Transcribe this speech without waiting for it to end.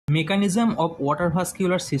Mechanism of water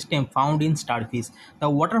vascular system found in starfish. The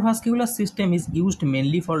water vascular system is used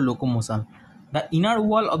mainly for locomotion. The inner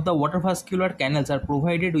wall of the water vascular canals are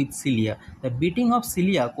provided with cilia. The beating of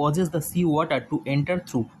cilia causes the seawater to enter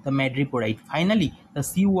through the madreporite. Finally, the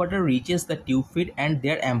seawater reaches the tube feet and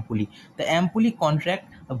their ampullae. The ampullae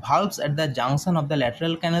contract. The valves at the junction of the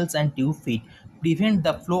lateral canals and tube feet prevent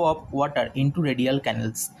the flow of water into radial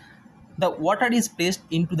canals. The water is placed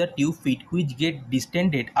into the tube feet, which get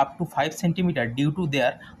distended up to 5 cm due to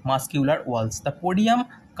their muscular walls. The podium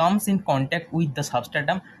comes in contact with the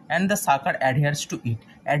substratum and the sucker adheres to it.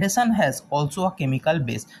 Adhesion has also a chemical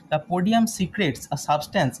base. The podium secretes a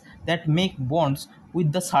substance that makes bonds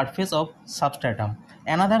with the surface of substratum.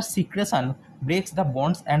 Another secretion breaks the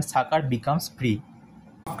bonds and sucker becomes free.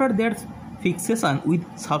 After their fixation with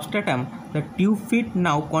substratum, the tube feet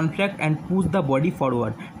now contract and push the body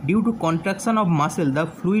forward. Due to contraction of muscle, the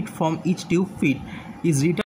fluid from each tube feet is returned